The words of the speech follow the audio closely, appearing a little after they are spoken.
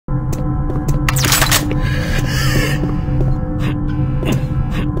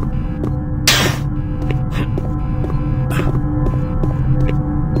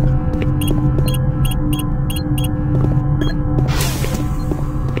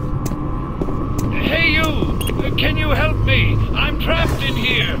I'm trapped in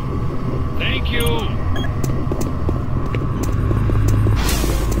here. Thank you.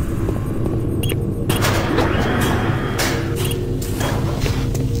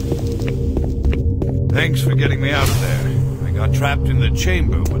 Thanks for getting me out of there. I got trapped in the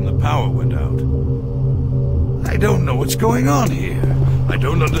chamber when the power went out. I don't know what's going on here. I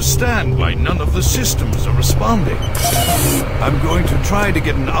don't understand why none of the systems are responding. I'm going to try to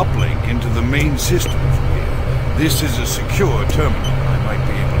get an uplink into the main system from here. This is a secure terminal. I might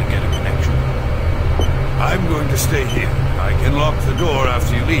be able to get a connection. I'm going to stay here. I can lock the door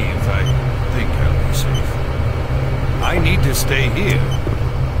after you leave. I think I'll be safe. I need to stay here.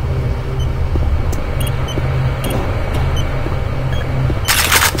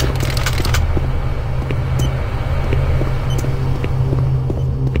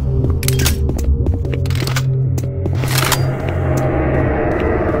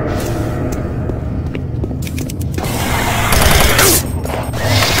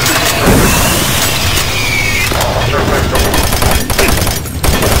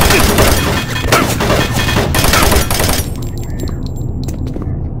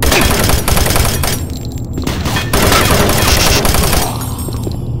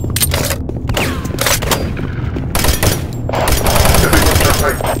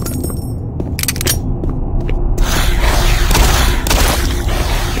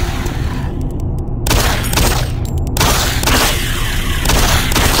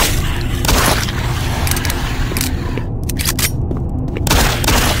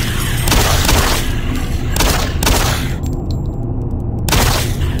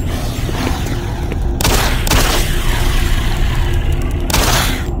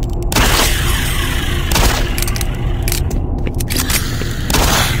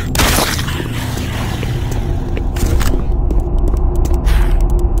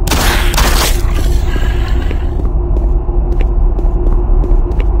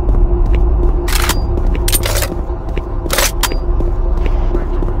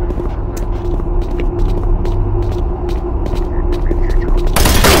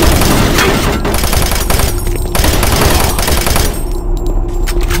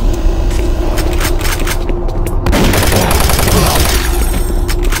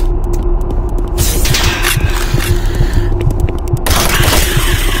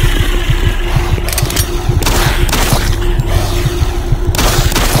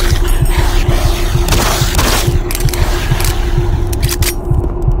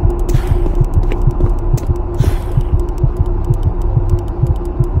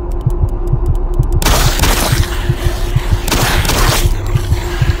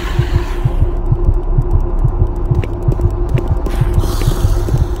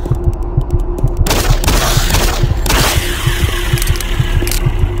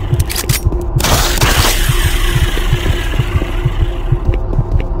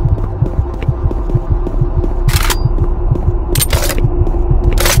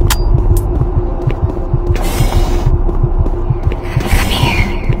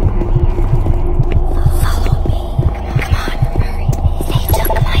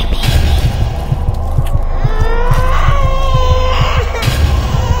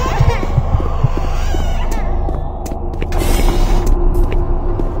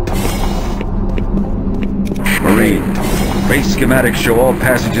 Base schematics show all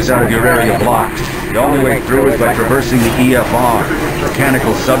passages out of your area blocked. The only way through is by traversing the EFR,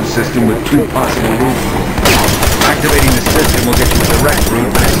 mechanical subsystem with 2 possible routes. Activating the system will get you a direct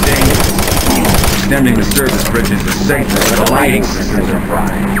route, but it's dangerous. Extending the service bridges is safer, but the lighting systems are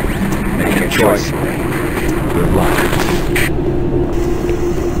fried. Make your choice. Good luck.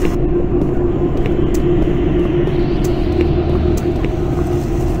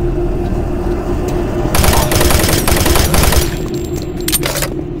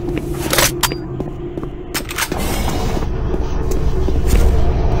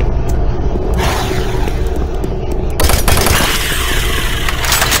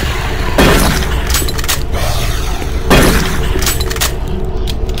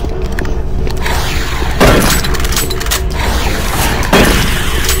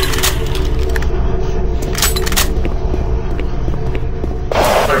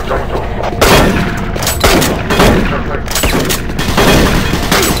 Perfect.